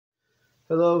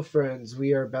Hello, friends.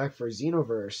 We are back for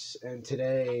Xenoverse, and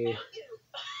today,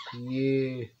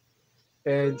 yeah,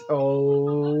 and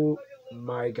oh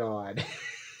my god,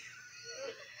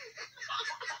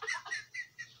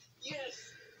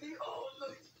 Yes, the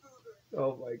almost Buuger.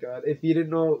 oh my god! If you didn't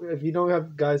know, if you don't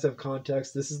have guys have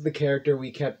context, this is the character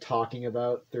we kept talking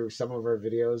about through some of our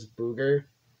videos. Buuger.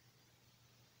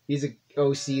 He's a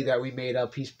OC that we made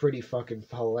up. He's pretty fucking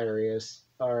hilarious.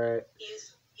 All right.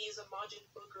 He's a Majin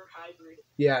Booger hybrid.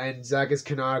 Yeah, and Zach is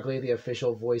canonically the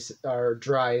official voice, or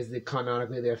Dry is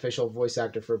canonically the official voice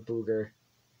actor for Buuger.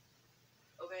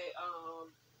 Okay,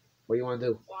 What do you want to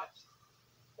do?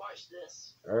 Watch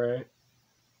this. All right.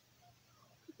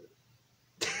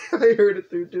 I heard it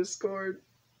through Discord.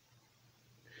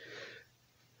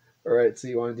 All right, so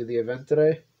you want to do the event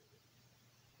today?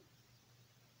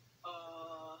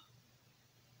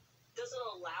 Does it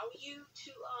allow you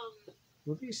to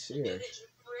Let me see. do the Xenoverse?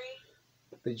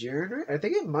 The Junior? I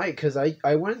think it might, because I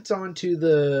went on to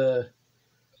the...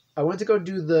 I went to go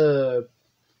do the...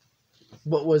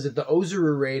 What was it? The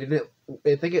Ozuru raid, and it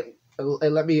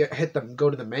let me hit them, go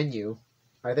to the menu.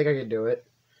 I think I can do it.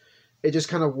 It just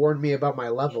kind of warned me about my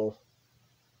level.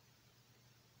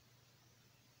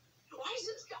 Why is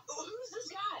this guy? Who's this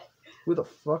guy? Who the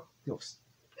fuck? No,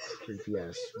 creepy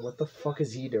ass. What the fuck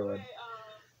is he doing? Okay,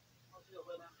 I'll do it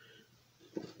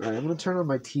later. Alright, I'm gonna turn on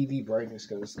my TV brightness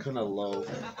because it's kind of low.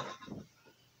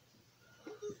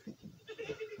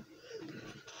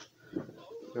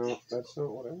 No, that's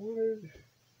not what I wanted.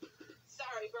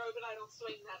 Sorry, bro, but I don't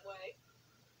swing that way.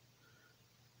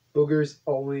 Booger's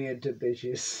only into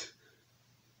bitches.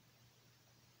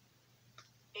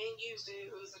 And Yuzu,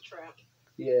 who's a trap.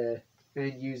 Yeah,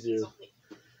 and Yuzu.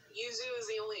 Yuzu is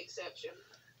the only exception.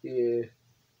 Yeah.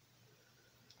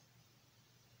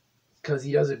 Because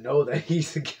he doesn't know that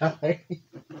he's a guy.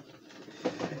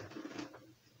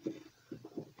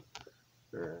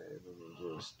 Alright, let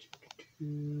me just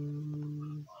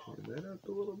turn that up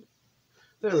a little bit.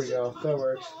 There we go, that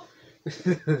works.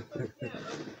 Yeah,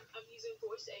 I'm using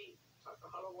voice 8.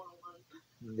 Takahata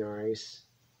 101. Nice.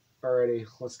 Alrighty,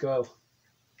 let's go.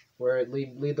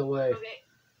 Lead the way. Okay,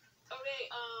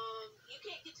 you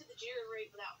can't get to the Jiren raid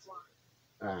without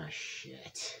flying. Ah,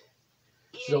 shit.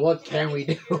 Yeah, So what you can we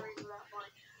get to the do? Jiren raid without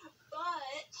flying.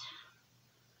 But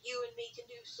you and me can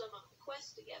do some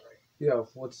quests together. Yo,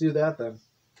 let's do that then.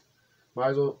 Might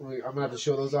as well. I'm gonna have to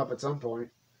show those up at some point.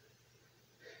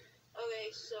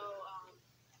 Okay, so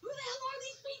who the hell are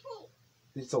these people?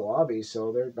 It's a lobby,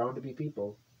 so they're bound to be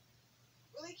people.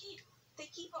 Well, they keep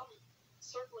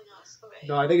circling us. Okay.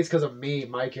 No, I think it's because of me,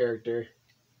 my character.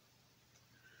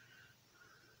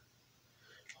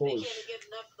 They Holy can't shit. get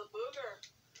enough of the Buuger.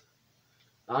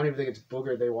 I don't even think it's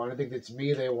Booger they want. I think it's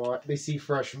me they want. They see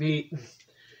fresh meat.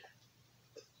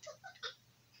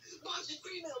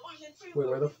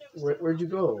 Wait, where'd you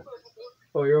go?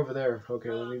 Oh, you're over there. Okay,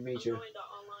 let me meet you. I'm going to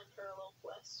online parallel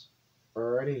quest.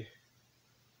 Alrighty.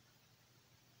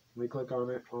 Let me click on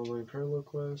it. Online parallel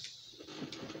quests.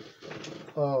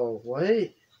 Oh, what?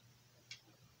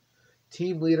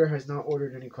 Team leader has not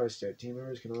ordered any quests yet. Team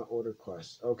members cannot order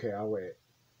quests. Okay, I'll wait.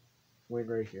 Wait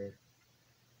right here.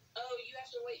 Oh, you have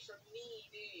to wait for me,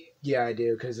 do you? Yeah, I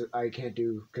do, because I can't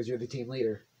do, because you're the team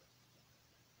leader.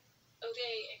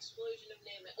 Okay, Explosion of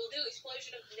Namek. We'll do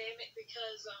Explosion of Namek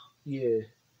because, Yeah.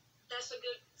 that's a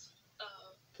good,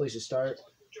 Place to start.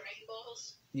 Dragon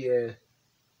Balls. Yeah.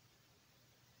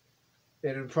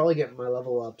 And it'd probably get my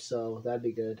level up, so that'd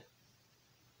be good.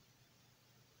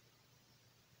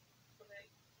 Okay.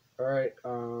 Alright,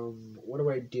 what do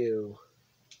I do?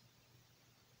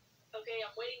 Okay,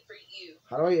 I'm waiting for you.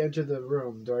 How do I enter the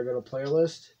room? Do I go to player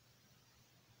list?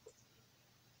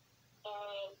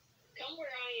 Come where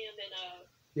I am and,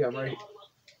 Yeah, I'm right.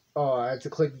 Oh, I have to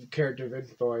click character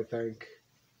info, I think.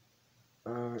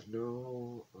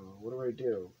 No. What do I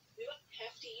do? We don't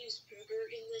have to use Buuger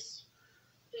in this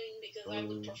thing because I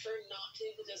would prefer not to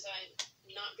because I'm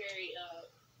not very,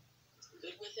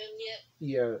 good with him yet.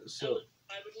 Yeah, so...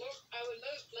 I would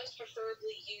most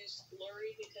preferably use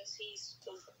Blurry because he's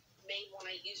the main one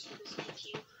I use for this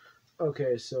PQ.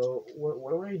 Okay, so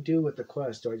what do I do with the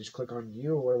quest? Do I just click on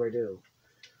you, or what do I do?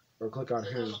 Or click on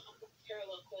him?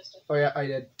 Parallel quest. Oh yeah, I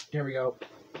did. Here we go.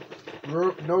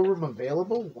 No room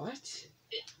available? What?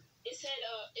 It said,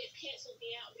 it canceled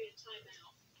me out due to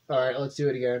timeout. Alright, let's do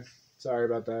it again. Sorry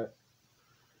about that.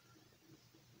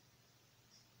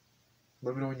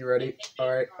 Let me know when you're ready.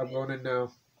 Alright, I'm going in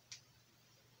now.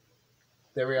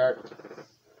 There we are. Okay,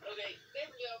 there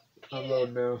we go. I'm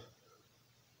loading now.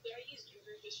 Did I use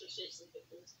Buuger just for shits and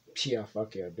giggles? Yeah,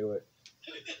 fuck yeah, do it.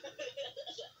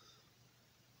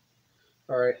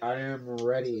 Alright, I am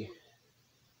ready.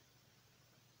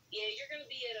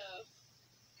 at a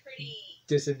pretty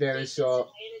disadvantage,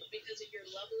 so because of your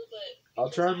level, but I'll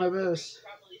try my best. You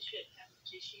probably shouldn't have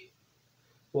this issue.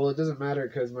 Well, it doesn't matter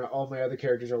because all my other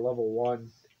characters are level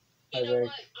 1. You know what? I'm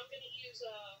gonna use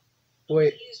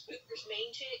Wait. use Buuger's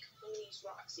main chick. I'm gonna use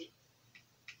Roxy.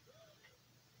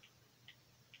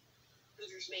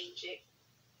 Buuger's main chick.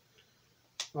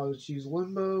 I'll just use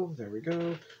Limbo. There we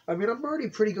go. I mean, I'm already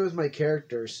pretty good with my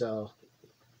character, so.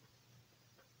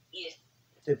 Yeah.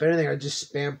 If anything, I just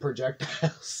spam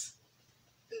projectiles.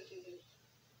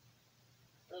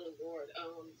 Oh Lord.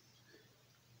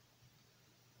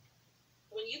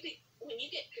 When you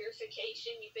get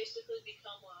purification, you basically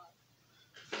become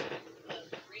a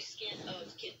reskin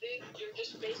of Kid Buu. You're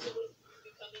just basically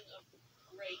becoming a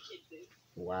gray Kid Buu.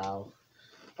 Wow.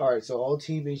 Alright, so all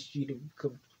team HG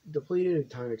depleted and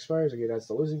time expires. Okay, that's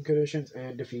the losing conditions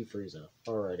and defeat Frieza.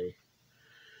 Alrighty.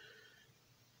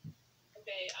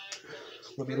 Okay, I'm going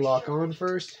to. Let me lock on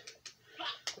first.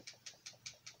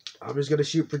 I'm just gonna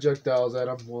shoot projectiles at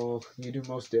him while you do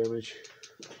most damage.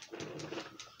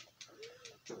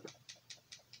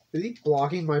 Is he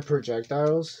blocking my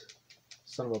projectiles?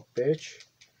 Son of a bitch.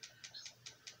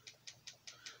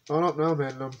 Oh no, no,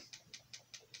 man, no.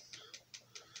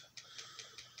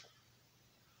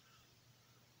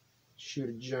 Shoot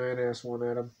a giant ass one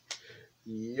at him.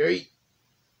 Yay!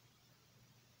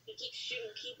 He keeps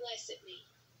shooting key blasts at me.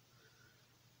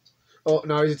 Oh,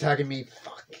 now he's attacking me.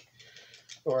 Fuck.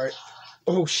 Alright.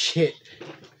 Oh shit.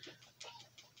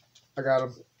 I got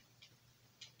him.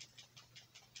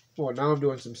 Oh, now I'm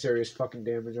doing some serious fucking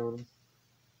damage on him.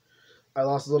 I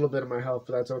lost a little bit of my health,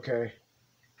 but that's okay.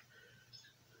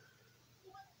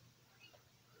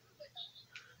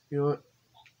 You know what?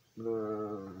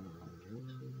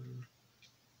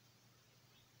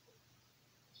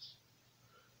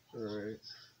 Alright.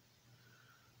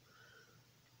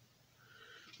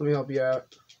 Let me help you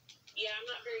out. Yeah, I'm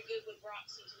not very good with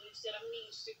Roxy's moveset. I'm gonna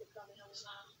use Super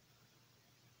Kamehameha.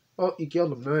 Oh, you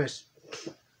killed him. Nice.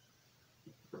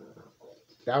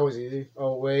 That was easy.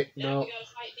 Oh, wait. Now No. we gotta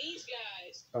fight these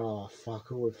guys. Oh, fuck.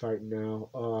 Who would fight now?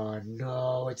 Oh,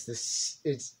 no. It's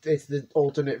the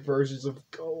alternate versions of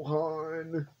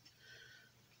Gohan.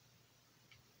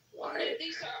 Why? Yeah,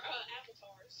 these are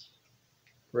avatars.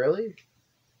 Really?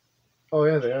 Oh,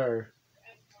 yeah, they are.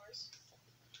 Avatars.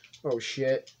 Oh,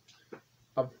 shit.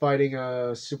 I'm fighting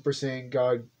a Super Saiyan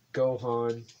God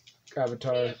Gohan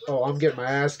avatar. Yeah, Oh, I'm getting my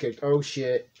ass kicked. Oh,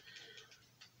 shit.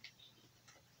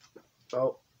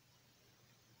 Oh.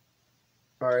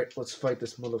 Alright, let's fight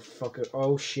this motherfucker.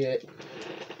 Oh, shit. Damn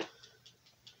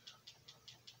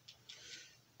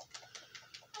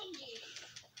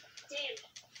it.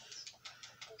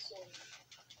 I'm sorry.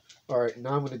 Alright,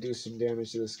 now I'm gonna do some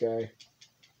damage to this guy.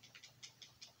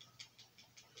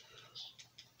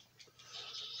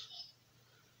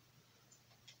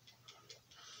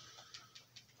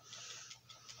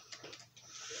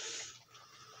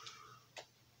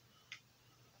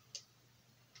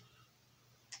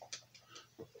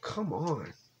 Come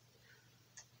on.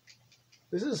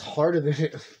 This is harder than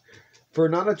it... For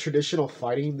not a traditional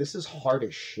fighting, this is hard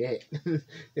as shit.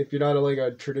 If you're not like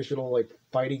a traditional like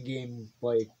fighting game,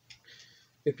 like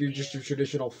if you're just a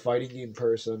traditional fighting game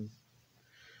person,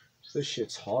 this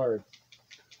shit's hard.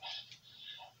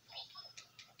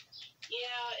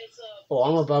 Yeah, it's a... Oh,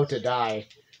 I'm about to die.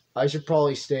 I should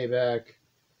probably stay back.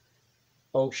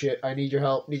 Oh shit, I need your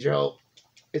help, need your help.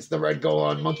 It's the red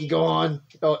Gohan, monkey Gohan.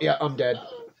 Oh yeah, I'm dead.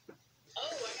 Uh-oh. Oh, I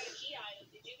got a key item.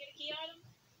 Did you get a key item?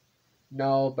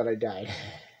 No, but I died.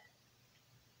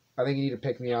 I think you need to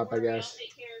pick me up, I guess. I'll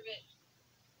take care of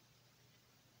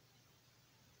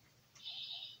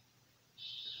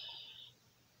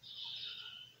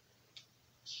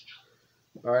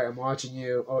it. Alright, I'm watching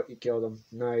you. Oh, you killed him.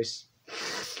 Nice.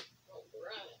 Alright.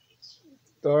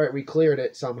 Alright, we cleared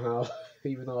it somehow,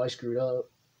 even though I screwed up.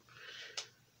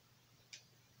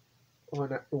 Oh,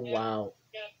 no. Wow.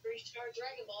 Got a 3-star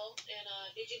Dragon Ball, and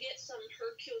did you get some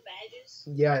Hercule badges?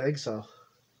 Yeah, I think so.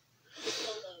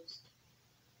 Pull those.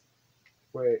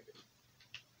 Wait.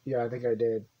 Yeah, I think I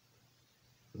did.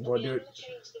 Well, Okay, dude. I'm gonna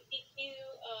change the PQ.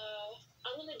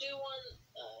 I'm gonna do one.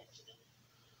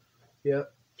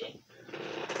 Yep.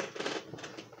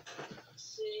 Let's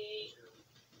see.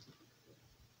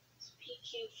 It's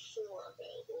PQ4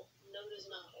 available. No, it is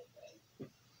not. Okay.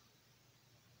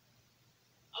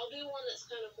 I'll do one that's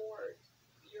kind of more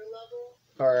your level.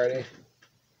 Alrighty.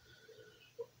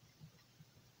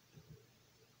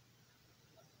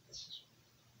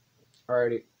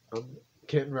 Alrighty. I'm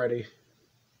getting ready.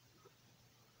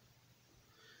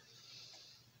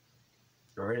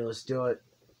 Alrighty, let's do it.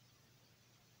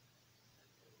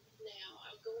 Now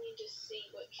I'm going me just see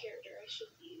what character I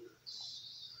should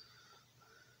use.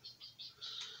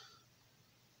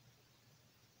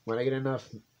 When I get enough,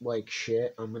 like,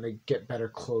 shit, I'm gonna get better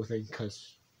clothing,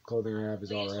 because clothing I have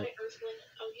is alright.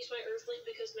 I'll use my Earthling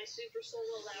because my Super Soul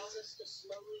allows us to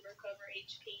slowly recover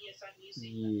HP if I'm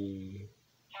using the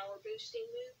power boosting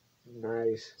move.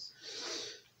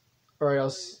 Nice. Alright,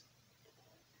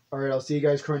 I'll see you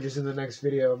guys crunches in the next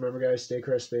video. Remember, guys, stay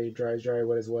crispy. Dry is dry,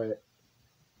 wet is wet.